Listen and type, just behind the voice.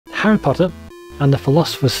Harry Potter and the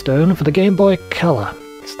Philosopher's Stone for the Game Boy Color.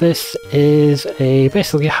 So this is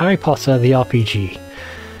basically Harry Potter the RPG,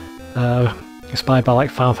 inspired by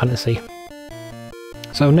like Final Fantasy.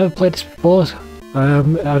 So I've never played this before. I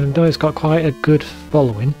know it's got quite a good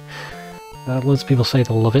following. Loads of people say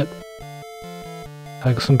they'll love it.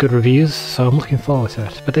 I got some good reviews, so I'm looking forward to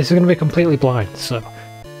it. But this is going to be completely blind, so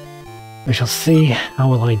we shall see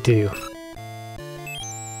how well I do.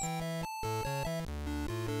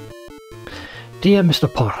 Dear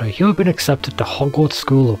Mr. Potter, you have been accepted to Hogwarts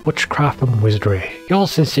School of Witchcraft and Wizardry. Yours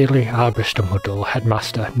sincerely, Albus Dumbledore,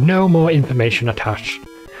 Headmaster. No more information attached.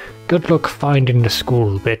 Good luck finding the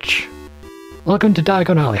school, bitch. Welcome to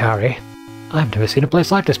Diagon Alley, Harry. I've never seen a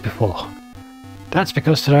place like this before. That's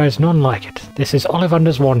because there is none like it. This is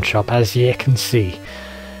Ollivander's wand shop, as ye can see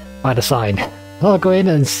by the sign. I'll go in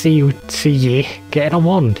and see ye getting a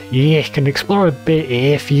wand. Ye can explore a bit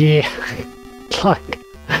if ye like.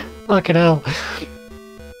 Fucking hell.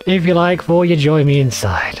 If you like, for you join me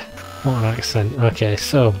inside. What an accent. Okay,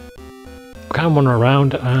 so can wander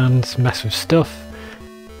around and mess with stuff.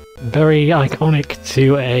 Very iconic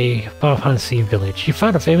to a Final Fantasy village. You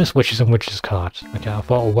found a famous Witches and Witches card. Okay, I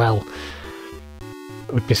thought, well,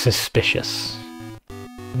 it would be suspicious.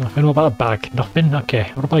 Nothing about a bag. Nothing?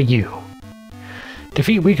 Okay, what about you?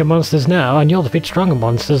 Defeat weaker monsters now, and you'll defeat stronger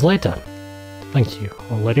monsters later. Thank you.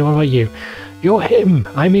 Well, lady, what about you? You're him!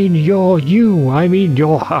 I mean, you're you! I mean,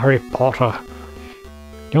 you're Harry Potter!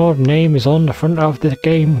 Your name is on the front of the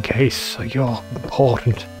game case, so you're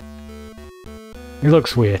important. It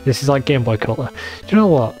looks weird. This is like Game Boy Color. Do you know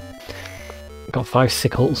what? Got 5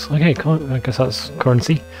 sickles. Okay, I guess that's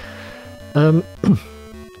currency. No,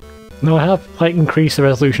 I have like increased the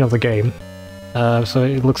resolution of the game, so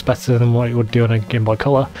it looks better than what it would do on a Game Boy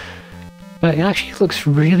Color. But it actually looks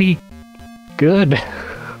really good.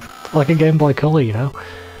 Like a Game Boy Color, you know.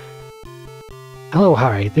 Hello,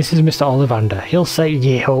 Harry. This is Mr. Ollivander. He'll set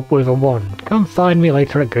ye up with a wand. Come find me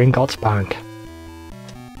later at Gringotts Bank.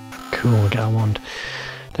 Cool, get a wand.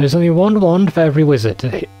 There's only one wand for every wizard.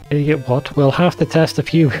 What? We'll have to test a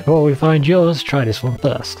few before we find yours. Try this one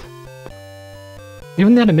first.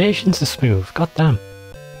 Even the animations are smooth. God damn.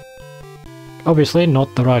 Obviously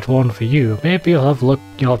not the right one for you. Maybe you'll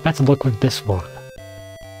have better luck with this one.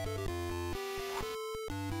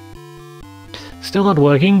 Still not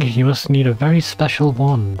working? You must need a very special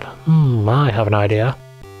wand. I have an idea.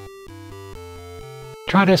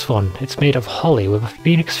 Try this one. It's made of holly with a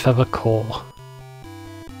phoenix feather core.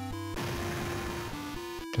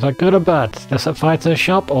 Is that good or bad? Does that fire to the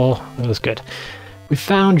shop, or it was good? We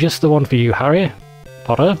found just the one for you, Harry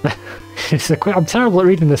Potter. I'm terrible at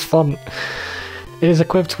reading this font. It is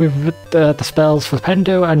equipped with the spells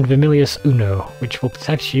Flipendo and Vermilius Uno, which will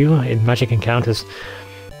protect you in magic encounters.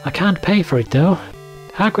 I can't pay for it though.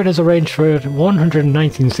 Hagrid has arranged for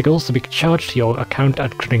 119 sickles to be charged to your account at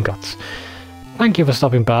Gringotts. Thank you for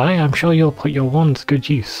stopping by. I'm sure you'll put your wand to good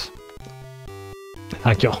use.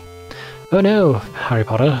 Thank you. Oh no, Harry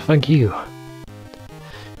Potter, thank you.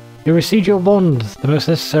 You received your wand, the most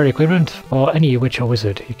necessary equipment for any witch or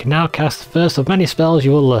wizard. You can now cast the first of many spells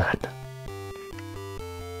you will learn.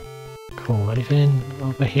 Cool, anything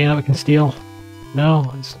over here we can steal?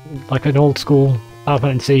 No, it's like an old school Final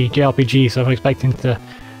Fantasy JRPG, so I'm expecting to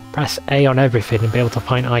press A on everything and be able to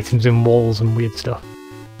find items in walls and weird stuff.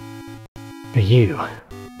 For you.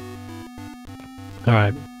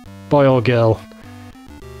 Alright, boy or girl?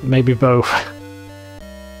 Maybe both.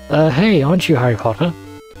 Hey, aren't you Harry Potter?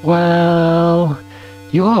 Well,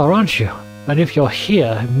 you are, aren't you? And if you're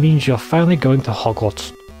here, it means you're finally going to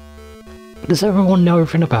Hogwarts. Does everyone know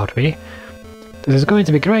everything about me? This is going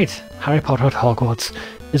to be great. Harry Potter at Hogwarts.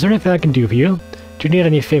 Is there anything I can do for you? Do you need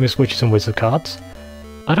any famous witches and wizard cards?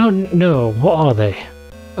 I don't know. What are they?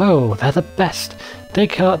 Oh, they're the best.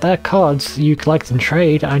 They're cards you collect and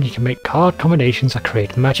trade, and you can make card combinations that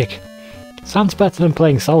create magic. Sounds better than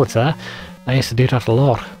playing solitaire. I used to do that a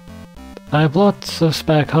lot. I have lots of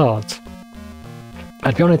spare cards.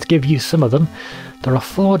 I'd be honoured to give you some of them. There are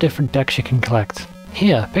 4 different decks you can collect.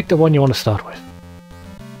 Here, pick the one you want to start with.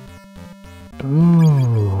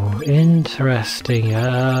 Ooh, interesting.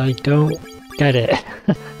 I don't get it.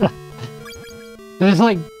 It's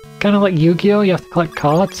like kind of like Yu-Gi-Oh! You have to collect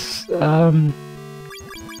cards. Alright,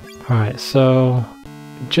 so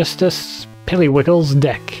Justice Pillywiggle's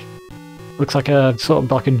deck. Looks like a sort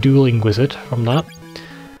of like a dueling wizard from that.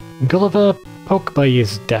 Gulliver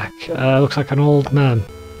Pokebay's deck. Looks like an old man.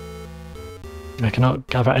 I cannot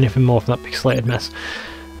gather anything more from that pixelated mess.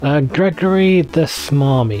 Gregory the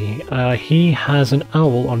Smarmy. He has an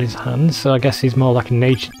owl on his hand, so I guess he's more like a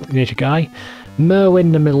nature guy.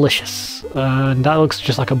 Merwin the Malicious. And that looks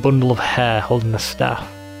just like a bundle of hair holding a staff.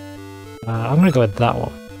 I'm gonna go with that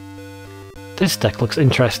one. This deck looks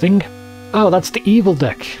interesting. Oh, that's the evil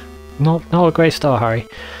deck. Not a great start, Harry.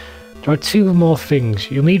 There are two more things.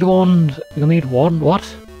 You'll need one. You'll need one. What?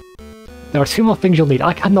 There are two more things you'll need.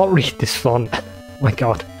 I cannot read this font. Oh my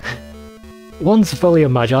god. One's the Folio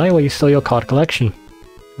Magi, where you store your card collection.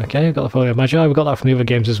 Okay, we've got the Folio Magi. We've got that from the other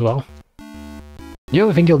games as well. The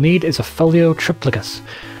other thing you'll need is a Folio Triplicus.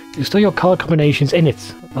 You store your card combinations in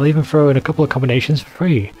it. I'll even throw in a couple of combinations for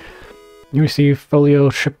free. You receive Folio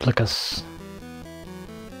Triplicus.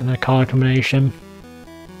 And a card combination.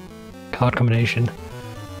 Card combination.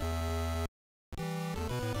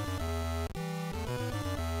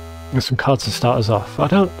 There's some cards to start us off.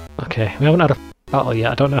 Okay, we haven't had a battle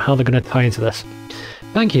yet. I don't know how they're going to tie into this.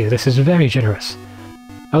 Thank you, this is very generous.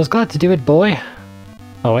 I was glad to do it, boy.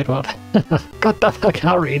 Oh, wait, what? God damn, I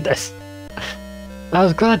can't read this. I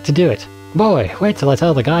was glad to do it. Boy, wait till I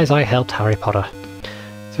tell the guys I helped Harry Potter.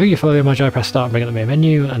 Through your Folio Magi, press start and bring up the main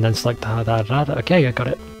menu, and then select Okay, I got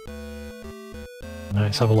it. Alright,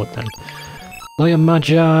 let's have a look then. Folio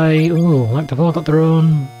Magi, ooh, like they've all got their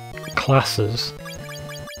own classes.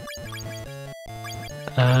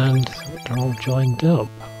 And they're all joined up.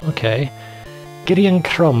 Okay. Gideon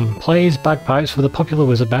Crumb plays bagpipes for the popular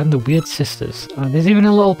wizard band, the Weird Sisters. And there's even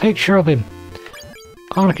a little picture of him.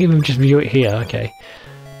 Oh, I can even just view it here, okay.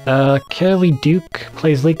 Curly Duke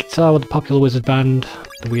plays lead guitar with the popular wizard band,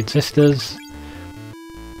 the Weird Sisters.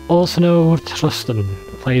 Orsino Truston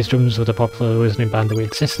plays drums with the popular wizarding band, the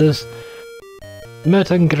Weird Sisters.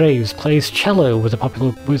 Merton Graves plays cello with the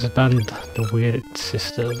popular wizard band, the Weird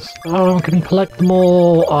Sisters. Oh, I can collect them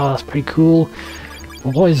all! Oh, that's pretty cool.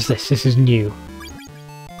 But what is this? This is new.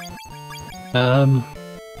 Drone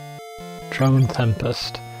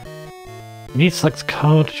Tempest. You need to select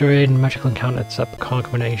card during magical encounter to set card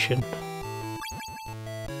combination.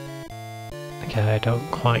 Okay, I don't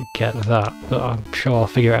quite get that, but I'm sure I'll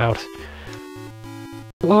figure it out.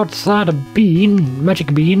 What's that? A bean?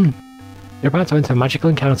 Magic bean? You're about to enter a magical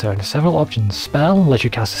encounter and several options. Spell lets you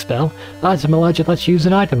cast a spell. Item Ledger lets you use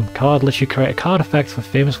an item. Card lets you create a card effect for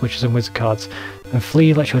famous witches and wizard cards. And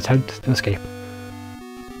Flee lets you attempt to escape.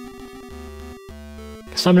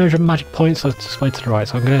 Stamina is magic points, so it's displayed to the right.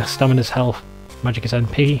 So I'm going to Stamina's health. Magic is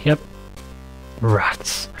NP, yep.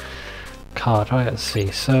 Rats. Card, right, let's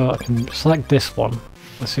see. So I can select this one.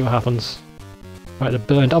 Let's see what happens. Right, they're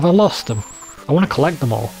burned. Oh, I lost them. I want to collect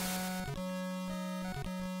them all.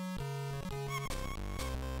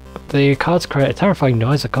 The cards create a terrifying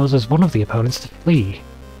noise that causes one of the opponents to flee.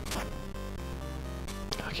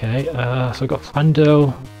 Okay, so we've got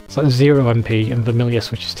Flando, it's like 0 MP, and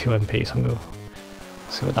Vermilius, which is 2 MP, so I'm going to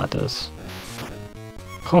see what that does.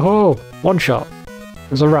 Ho ho! One shot!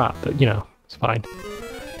 There's a rat, but you know, it's fine.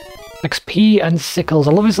 XP and Sickles,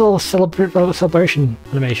 I love his little celebration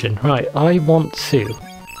animation. Right, I want to.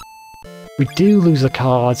 We do lose the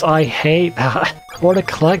cards, I hate that! I want to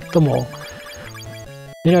collect them all.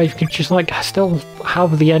 You know, you could just like still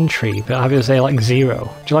have the entry, but have it say like 0.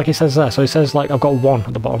 Do you like it says there? So it says like I've got 1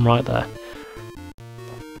 at the bottom right there.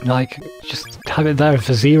 Like, just have it there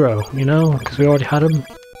for 0, you know? Because we already had them.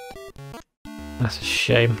 That's a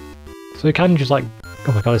shame. So we can just like,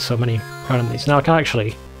 oh my god, there's so many randomies. Now I can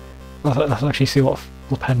actually, let's actually see what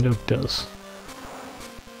Flipendo does.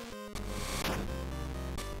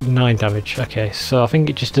 9 damage. Okay, so I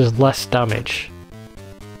think it just does less damage.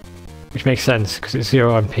 Which makes sense, because it's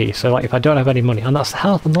 0 MP, so like if I don't have any money, and that's the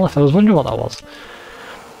health on the left, I was wondering what that was.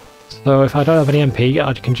 So if I don't have any MP,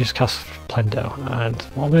 I can just cast Plendo, and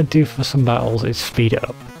what I'm going to do for some battles is speed it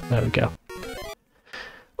up. There we go.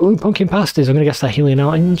 Ooh, Pumpkin Pasties, I'm going to guess they're healing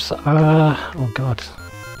items. Oh god.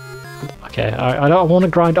 Okay, I don't want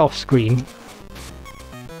to grind off screen,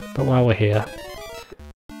 but while we're here...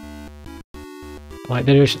 Like,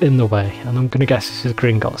 they're just in the way, and I'm gonna guess this is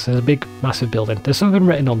Gringotts. There's a big, massive building. There's something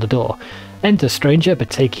written on the door. Enter, stranger, but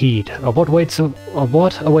take heed. Of what awaits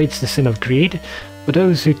the sin of greed? For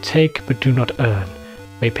those who take but do not earn,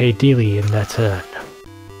 may pay dearly in their turn.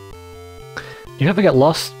 If you ever get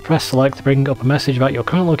lost, press select to bring up a message about your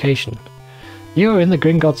current location. You are in the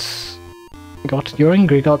Gringotts... You're in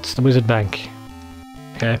Gringotts, the Wizard Bank.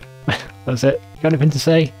 Okay, that's it. You got anything to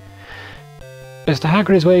say? Mr.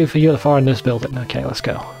 Hagrid is waiting for you at the far end of this building. Okay, let's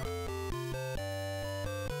go.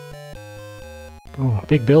 Oh,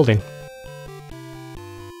 big building.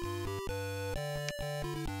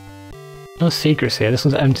 No secrets here, this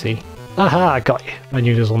one's empty. Aha, I got you. I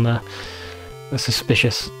knew there was one there. That's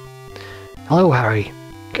suspicious. Hello, Harry.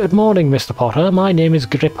 Good morning, Mr. Potter. My name is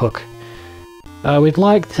Griphook. We'd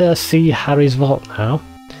like to see Harry's vault now.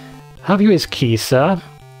 Have you his keys, sir?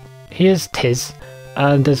 Here's tis.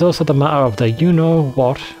 And there's also the matter of the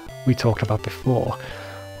you-know-what we talked about before.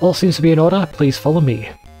 All seems to be in order. Please follow me.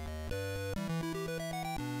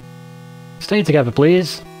 Stay together,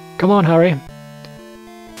 please. Come on, Harry.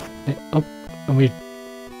 Oh, and we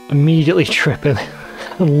immediately trip and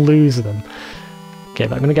lose them. Okay,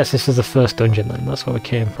 but I'm going to guess this is the first dungeon then. That's where we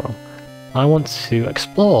came from. I want to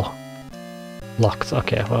explore. Locked.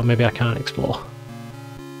 Okay, well maybe I can't explore.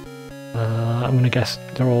 I'm going to guess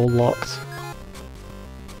they're all locked.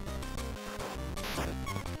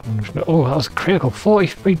 Oh, that was critical.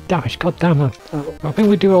 43 damage. God damn. I think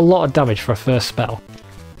we do a lot of damage for a first spell.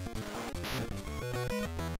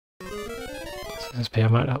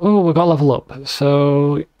 Oh, we got level up.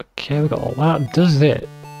 So, okay, we got all that. Does it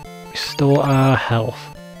restore our health?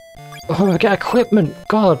 Oh, we get equipment.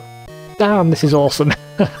 God damn, this is awesome.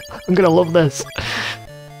 I'm gonna love this.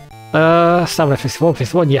 Stamina 51,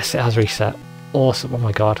 51. Yes, it has reset. Awesome. Oh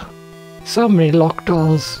my god. So many locked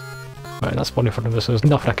doors. Right, that's one in front of us, so there's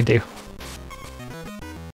nothing I can do.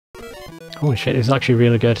 Holy shit, it's actually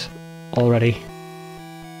really good already.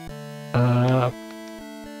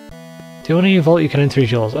 The only vault you can enter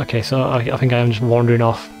is yours. Okay, so I think I am just wandering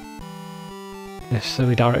off this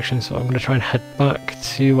silly direction, so I'm going to try and head back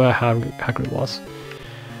to where Hagrid was.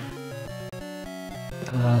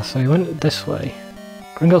 So he went this way.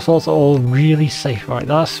 Gringotts Vaults are all really safe. Right,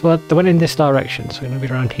 that's what they went in this direction, so we're going to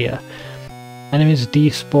be around here. Enemies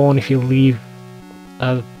despawn if you leave,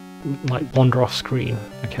 like, wander off screen.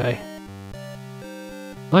 Okay.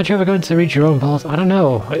 Aren't you ever going to reach your own vault? I don't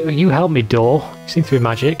know. You help me, door. You seem to be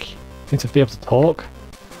magic. You seem to be able to talk.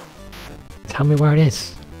 Tell me where it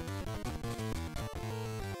is.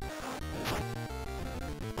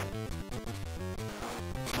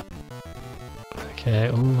 Okay,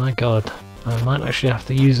 oh my god. I might actually have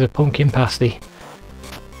to use a pumpkin pasty.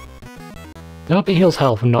 I hope it heals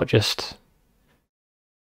health and not just...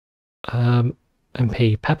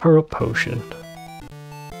 MP. Pepper up potion.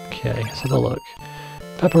 Okay, let's have a look.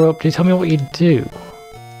 Pepper up, do you tell me what you do?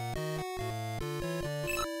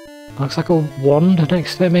 Looks like a wand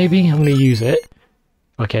next to it, maybe? I'm gonna use it.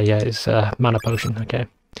 Okay, yeah, it's mana potion, okay.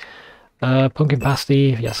 Pumpkin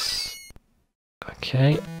pasty, yes.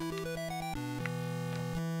 Okay.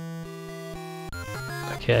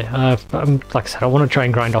 Okay, like I said, I want to try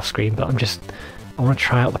and grind off screen, but I want to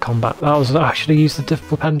try out the combat. I should have used the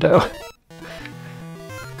Flipendo.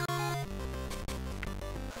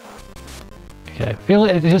 Okay,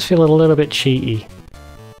 it does feel a little bit cheaty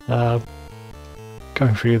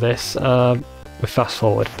going through this with fast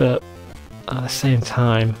forward, but at the same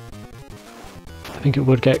time, I think it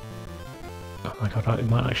would get. Oh my god, it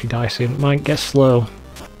might actually die soon. It might get slow.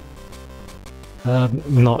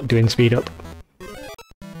 Not doing speed up.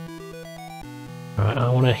 Alright, I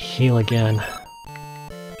want to heal again.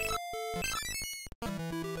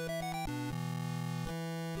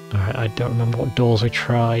 Alright, I don't remember what doors we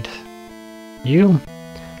tried. You?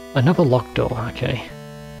 Another locked door, okay.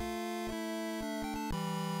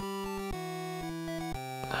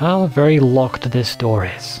 How very locked this door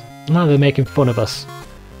is. Now they're making fun of us.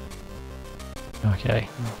 Okay.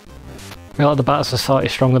 I feel like the Bat Society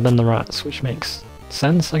is stronger than the rats, which makes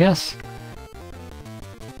sense, I guess.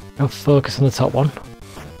 Go focus on the top one.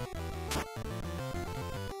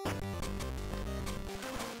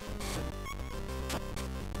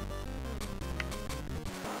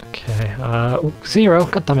 Okay, Zero,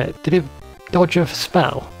 god damn it, did it dodge a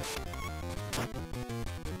spell?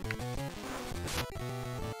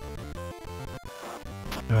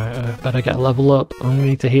 Alright, I better get a level up, I'm gonna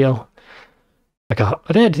need to heal. I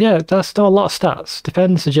did, yeah, that's still a lot of stats.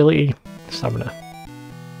 Defense, agility, stamina.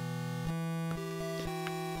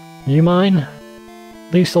 You mine?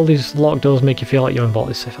 At least all these locked doors make you feel like you're in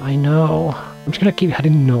vault is safe. I know. I'm just gonna keep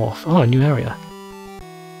heading north. Oh, a new area.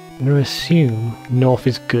 I'm gonna assume north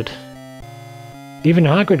is good. Even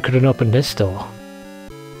Hagrid couldn't open this door.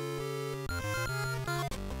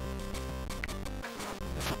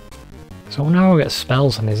 So now we get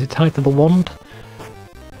spells on. Is it tied to the wand?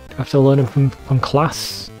 Do I have to learn them from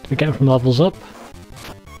class? Do we get them from levels up?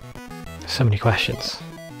 So many questions.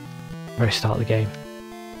 Very start of the game.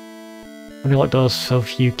 Only locked doors, so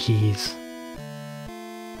few keys.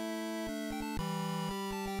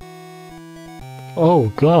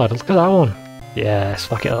 Oh god, look at that one. Yes,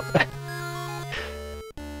 fuck it up.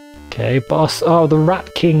 Okay, boss. Oh, the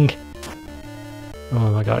Rat King.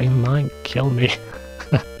 Oh my god, he might kill me.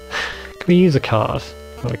 Can we use a card?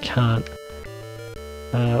 No, we can't.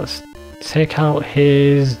 Let's take out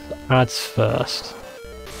his ads first.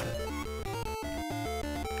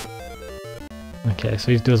 Okay,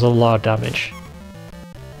 so he does a lot of damage.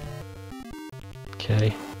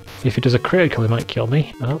 Okay. If he does a critical, he might kill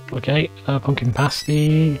me. Oh, okay. Pumpkin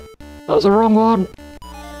pasty. That was the wrong one!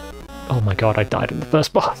 Oh my god, I died in the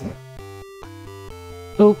first boss.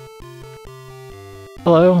 Oh.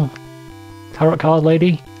 Hello. Tarot card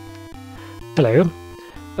lady. Hello.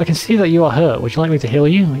 I can see that you are hurt. Would you like me to heal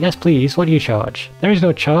you? Yes, please. What do you charge? There is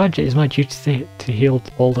no charge. It is my duty to heal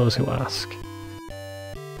all those who ask.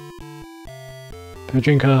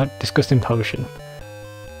 Drink a disgusting potion.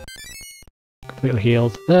 Completely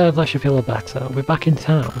healed. There, that should feel better. We're back in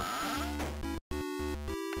town.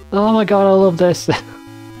 Oh my god, I love this. A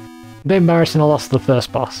bit embarrassing I lost the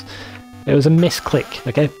first boss. It was a misclick,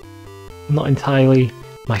 okay? Not entirely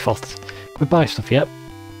my fault. Can we buy stuff yet?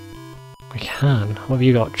 We can. What have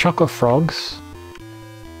you got? Chocolate frogs.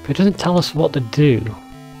 But it doesn't tell us what to do.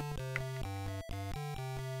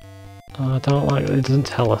 I don't like it. It doesn't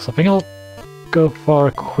tell us. I think I'll go for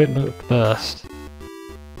equipment first.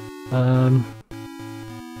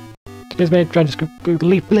 Today's made trying to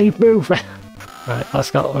leap, move. Right,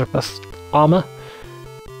 that's armor.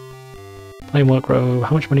 Plain work row.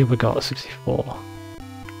 How much money have we got? 64.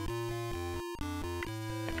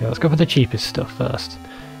 Okay, let's go for the cheapest stuff first.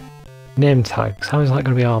 Name tags. How is that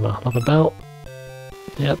going to be armor? Leather belt.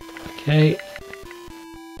 Yep. Okay.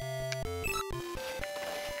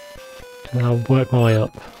 And I'll work my way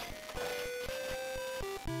up.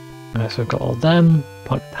 Alright, so we've got all them.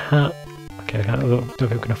 Point the hat. Okay, I don't know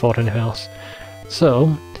if we can afford anything else.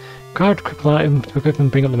 So, guard equip item to equip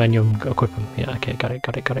and bring up the menu and equip them. Yeah, okay, got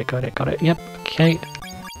it. Yep, okay.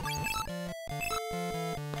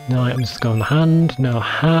 No items to go in the hand, no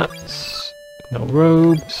hats, no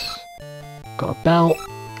robes. Got a belt.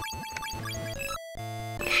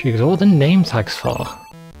 Shoes, what are the name tags for?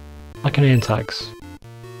 Like a name tags.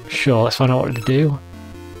 Sure, let's find out what to do.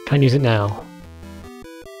 Can't use it now.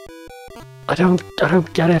 I don't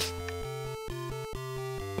get it.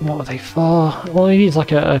 What are they for? Well, it needs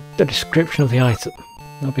like a description of the item.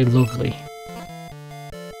 That'd be lovely.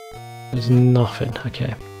 There's nothing.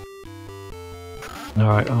 Okay.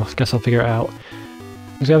 Alright, I guess I'll figure it out.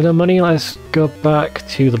 Because we have no money, let's go back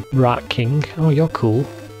to the Rat King. Oh, you're cool.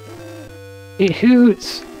 It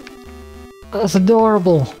hoots! That's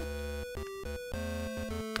adorable!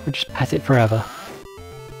 We'll just pet it forever.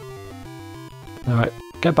 Alright,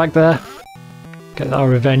 get back there. Get our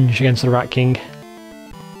revenge against the Rat King.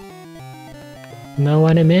 No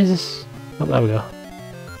enemies? Oh, there we go.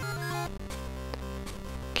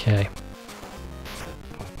 Okay.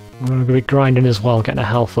 We're going to be grinding as well, getting our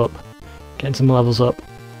health up. Getting some levels up.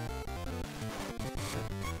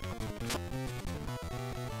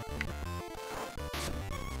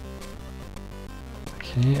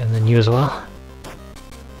 Okay, and then you as well.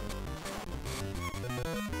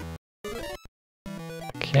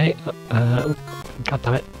 Okay, god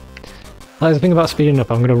damn it. That's the thing about speeding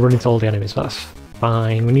up, I'm going to run into all the enemies, that's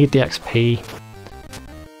fine. We need the XP.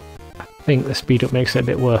 I think the speed up makes it a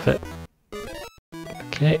bit worth it.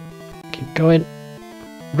 Okay, keep going.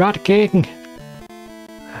 Rat King!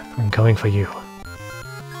 I'm coming for you.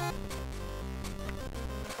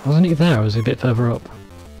 Wasn't he there, or was he a bit further up?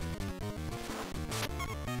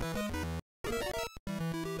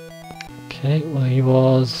 Okay, well he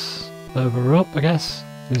was further up, I guess.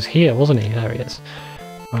 He was here, wasn't he? There he is.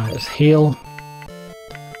 Right, let's heal.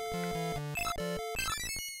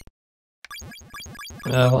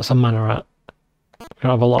 What's a mana at? We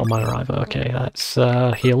don't have a lot of mana either. Okay, let's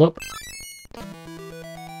heal up.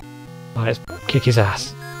 Right, let's kick his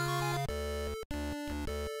ass.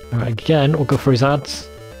 Alright, again, we'll go for his ads.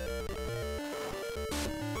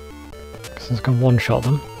 Because I can one-shot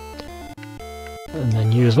them. And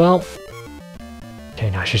then you as well. Okay,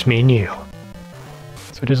 now it's just me and you.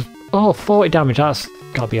 So it does... Oh, 40 damage, that's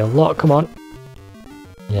gotta be a lot, come on.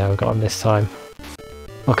 Yeah, we got him this time.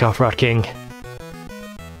 Look out, Rat King.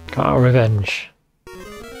 Got our revenge.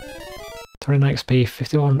 29 XP,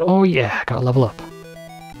 51. Oh yeah, gotta level up.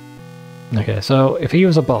 Okay, so if he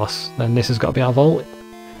was a boss, then this has got to be our vault.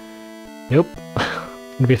 Nope.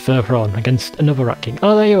 Gonna be further on against another Rat King.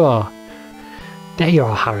 Oh, there you are. There you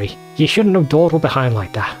are, Harry. You shouldn't have dawdled behind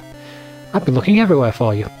like that. I've been looking everywhere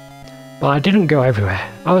for you. But I didn't go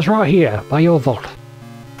everywhere. I was right here, by your vault.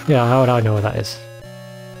 Yeah, how would I know where that is?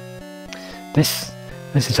 This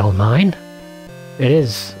is all mine. It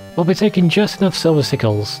is. We'll be taking just enough silver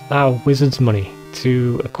sickles, our wizard's money,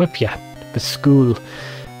 to equip you for school.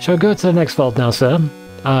 Shall we go to the next vault now, sir?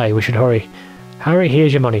 Aye, we should hurry. Harry,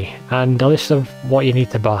 here's your money, and a list of what you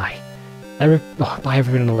need to buy. Buy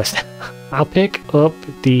everything on the list. I'll pick up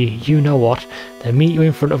the you-know-what, then meet you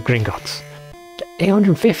in front of Gringotts.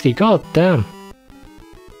 850, god damn.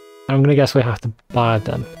 I'm gonna guess we have to buy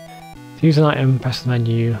them. To use an item, press the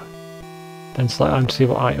menu, then select item to see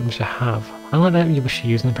what items you have. I like that you wish to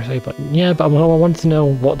use and then press A button. Yeah, but I want to know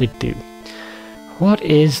what they do. What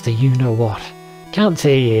is the you-know-what? Can't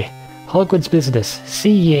say ye. Hogwarts business.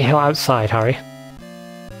 See ye outside, Harry.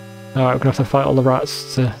 Alright, we're gonna have to fight all the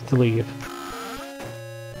rats to leave.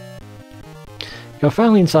 You're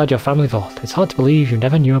finally inside your family vault. It's hard to believe you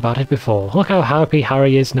never knew about it before. Look how happy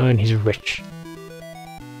Harry is knowing he's rich.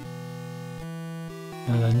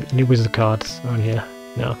 Any wizard cards on here?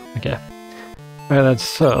 No, okay. Right then,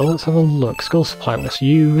 so let's have a look. School supply list.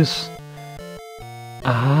 Use.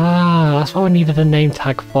 Ah, that's what we needed a name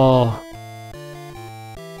tag for.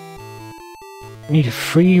 We need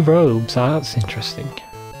 3 robes. Ah, that's interesting.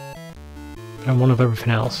 And one of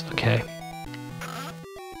everything else. Okay.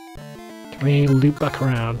 Can we loop back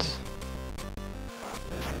around?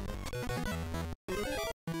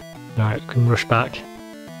 Alright, we can rush back.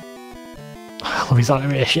 I love his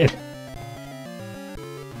animation.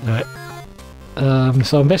 Alright.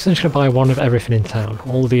 So I'm basically just going to buy one of everything in town.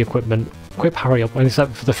 All the equipment. Equip Harry up,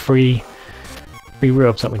 except for the three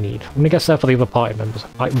robes that we need. I'm going to get set for the other party members,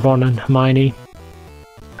 like Ron and Hermione.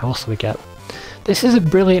 How else do we get? This is a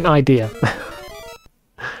brilliant idea.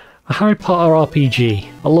 A Harry Potter RPG.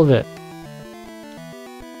 I love it.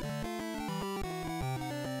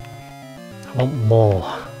 I want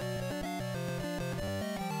more.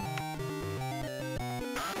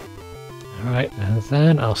 Alright, and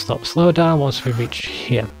then I'll stop slow down once we reach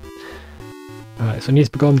here. Alright, so we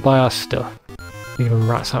need to go and buy our stuff. Even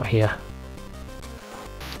rats out here.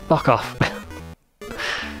 Fuck off.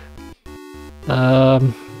 Oh,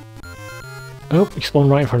 you spawned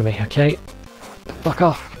right in front of me, okay. Fuck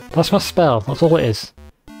off. That's my spell, that's all it is.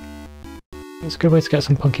 It's a good way to get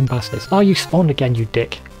some pumpkin bastards. Oh, you spawned again, you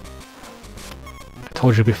dick. I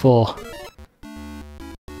told you before.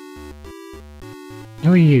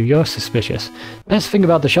 Who are you? You're suspicious. Best thing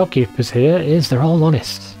about the shopkeepers here is they're all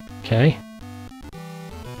honest. Okay.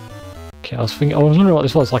 Okay, I was wondering what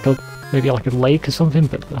this was, like maybe like a lake or something,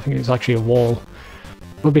 but I think it's actually a wall.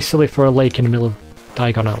 It would be silly for a lake in the middle of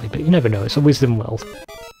Diagon Alley, but you never know, it's a wisdom well.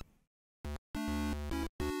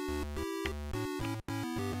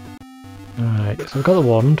 Alright, so we've got the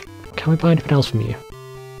wand. Can we buy anything else from you?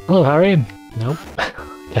 Hello, Harry? Nope.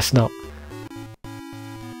 Guess not.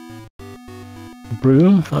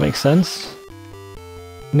 Broom, that makes sense.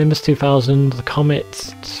 Nimbus 2000, the Comet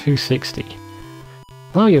 260.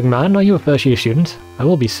 Hello, young man, are you a first year student? I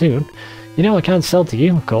will be soon. You know I can't sell to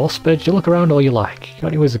you, of course, but you look around all you like. You got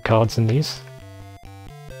any wizard cards in these?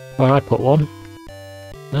 Or I'd put one.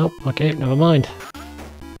 Nope, okay, never mind.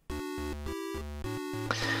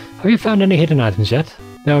 Have you found any hidden items yet?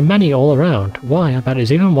 There are many all around. Why, I bet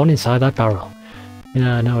there's even one inside that barrel.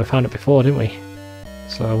 Yeah, no, we found it before, didn't we?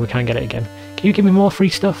 So we can't get it again. Can you give me more free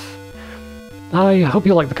stuff? I hope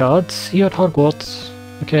you like the cards. See you at Hogwarts.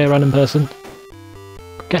 Okay, random person.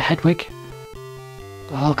 Get Hedwig.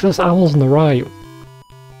 Oh, look at those owls on the right.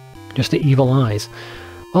 Just the evil eyes.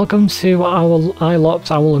 Welcome to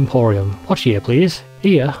Ilop's Owl Emporium. What year, please?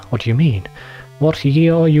 Year? What do you mean? What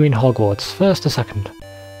year are you in Hogwarts? First or second?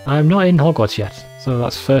 I'm not in Hogwarts yet, so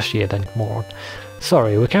that's first year then, moron.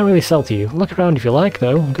 Sorry, we can't really sell to you. Look around if you like,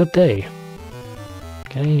 though. Good day.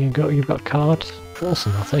 Okay, you've got cards.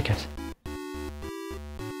 Awesome, I'll take it.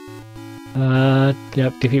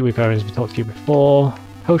 Yep, defeat weak areas we talked to you before.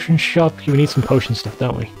 Potion shop, we need some potion stuff,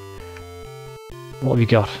 don't we? What have you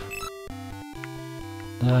got?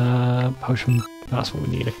 Potion, that's what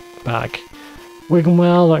we need, a bag.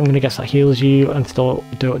 Wiggenwell, I'm gonna guess that heals you, and still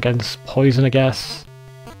do it against poison, I guess.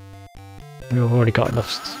 We've already got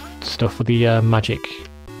enough stuff for the magic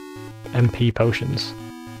MP potions.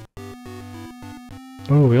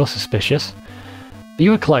 Oh, you're suspicious. Are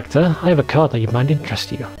you a collector? I have a card that you might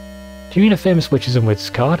interest you. Do you mean a famous Witches and Wizards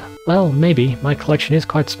card? Well, maybe. My collection is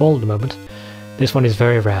quite small at the moment. This one is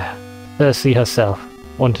very rare. Thirsty herself.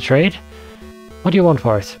 Want to trade? What do you want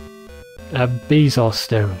for it? A Bezos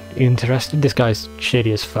stone. You interested? This guy's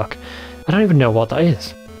shady as fuck. I don't even know what that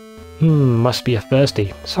is. Must be a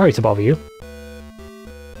thirsty. Sorry to bother you.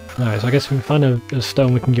 Alright, so I guess if we find a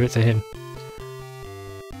stone we can give it to him.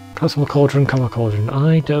 Cosmo Cauldron, Comma Cauldron.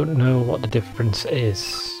 I don't know what the difference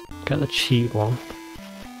is. Get the cheap one.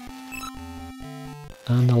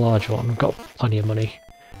 And the large one. We've got plenty of money.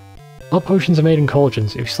 All potions are made in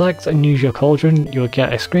cauldrons. If you select and use your cauldron, you'll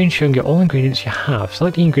get a screen showing you all ingredients you have.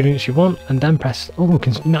 Select the ingredients you want and then press... Oh, we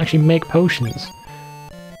can actually make potions.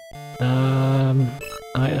 Item...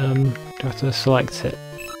 Do I have to select it?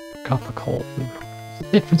 Copper cauldron.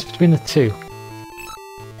 What's the difference between the two?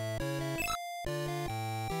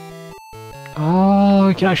 Oh,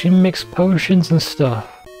 we can actually mix potions and stuff.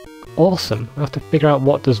 awesome. I have to figure out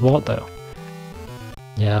what does what though.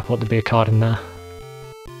 Yeah, I thought there'd be a card in there.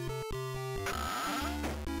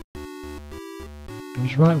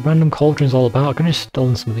 Just write random cauldrons all about. I'm gonna just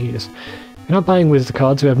stolen some of these. If you're not buying wizard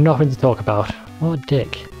cards, we have nothing to talk about. What a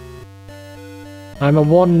dick. I'm a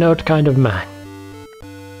one-note kind of man.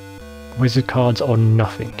 Wizard cards or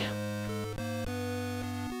nothing.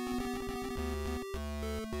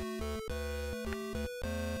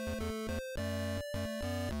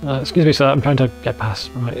 Excuse me, sir, I'm trying to get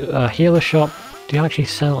past. Right, healer shop. Do you actually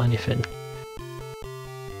sell anything?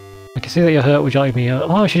 I can see that you're hurt. Would you like me?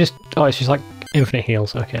 Oh, it's just like infinite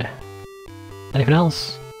heals. Okay. Anything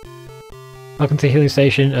else? Welcome to the healing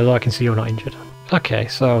station, although I can see you're not injured. Okay,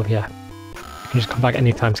 so yeah. You can just come back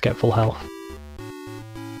anytime to get full health.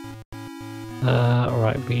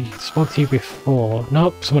 Alright, we spoke to you before.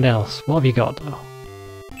 Nope, someone else. What have you got though?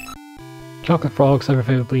 Chocolate frogs,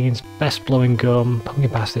 everything beans, best blowing gum, pumpkin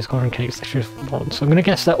pasties, corn cakes, textures ones. So I'm gonna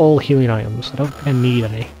guess they're all healing items. I don't think I need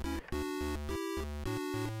any.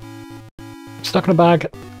 Stuck in a bag.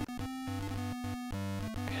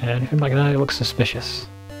 Okay, anything like that? It looks suspicious.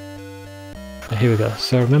 Here we go.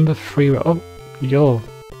 So remember oh, yo.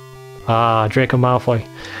 Ah, Draco Malfoy.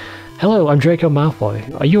 Hello, I'm Draco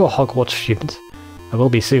Malfoy. Are you a Hogwarts student? I will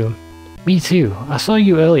be soon. Me too. I saw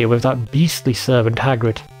you earlier with that beastly servant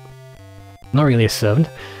Hagrid. Not really a servant.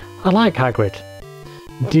 I like Hagrid.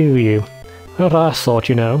 Do you? Not our sort,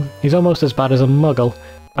 you know. He's almost as bad as a muggle.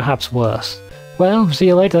 Perhaps worse. Well, see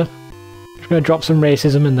you later. Just gonna drop some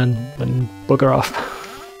racism and then bugger off.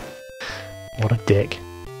 What a dick.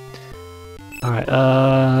 Alright,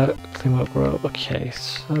 clean up rope. Okay,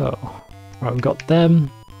 so... Right, we've got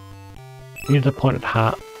them. We need a pointed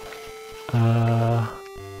hat.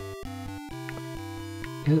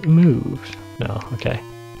 Is it moved? No, okay.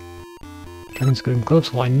 Dragon's Golden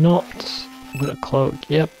Gloves, why not? Good at cloak,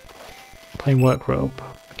 yep. Plain work robe.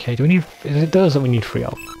 Okay, do we need... It does that we need 3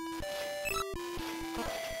 of.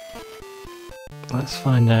 Let's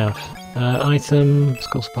find out. Item,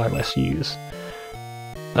 school supply, let's use.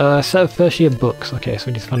 Set of first year books. Okay, so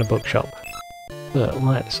we need to find a bookshop. But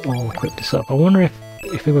let's all equip this up. I wonder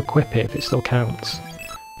if we equip it, if it still counts.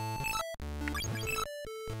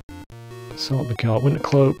 So what we got? Winter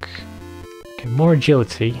cloak. Okay, more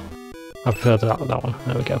agility. I prefer that one.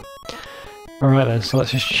 There we go. Alright then, so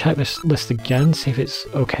let's just check this list again, see if it's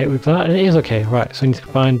okay with that. And it is okay, right, so we need to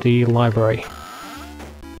find the library.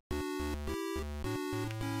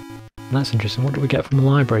 That's interesting. What do we get from the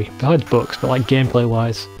library? Besides books, but like gameplay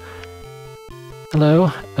wise.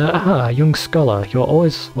 Hello. Young scholar. You're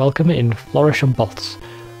always welcome in Flourish and Bots.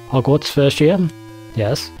 Hogwarts first year?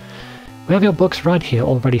 Yes. We have your books right here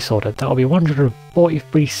already sorted. That'll be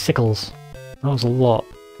 143 sickles. That was a lot,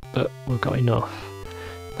 but we've got enough.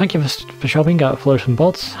 Thank you for shopping at Flourish and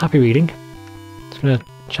Bots. Happy reading. Just gonna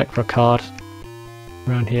check for a card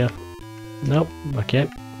around here. Nope. Okay.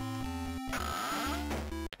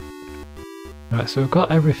 Right, so we've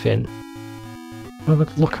got everything. Have a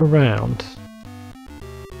look around.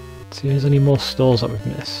 See if there's any more stores that we've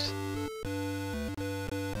missed.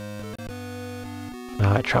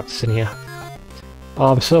 Ah, it trapped us in here.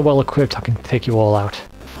 Oh, I'm so well equipped I can take you all out.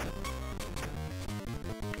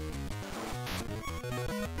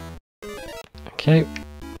 Okay.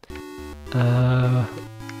 So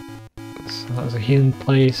that was a healing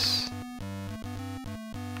place.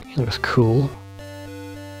 It looks cool.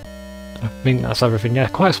 I think that's everything. Yeah,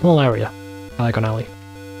 quite a small area. Diagon Alley.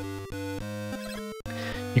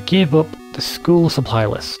 You gave up the school supply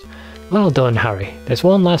list. Well done, Harry. There's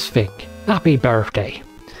one last thing. Happy birthday.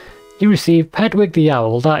 You received Pedwig the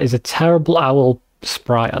Owl. That is a terrible owl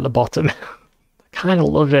sprite at the bottom. I kind of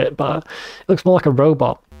love it, but it looks more like a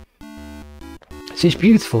robot. She's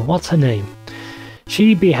beautiful. What's her name?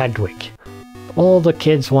 She be Hedwig. All the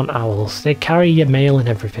kids want owls. They carry your mail and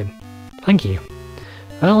everything. Thank you.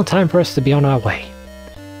 Well, time for us to be on our way.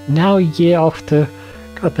 Now you're off to...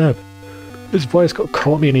 God damn. This voice got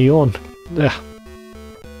caught me in a yawn. Ugh.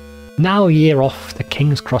 Now you're off to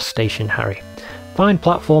King's Cross Station, Harry. Find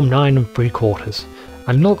platform 9 3/4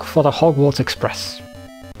 and look for the Hogwarts Express.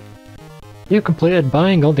 You've completed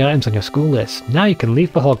buying all the items on your school list. Now you can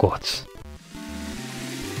leave for Hogwarts.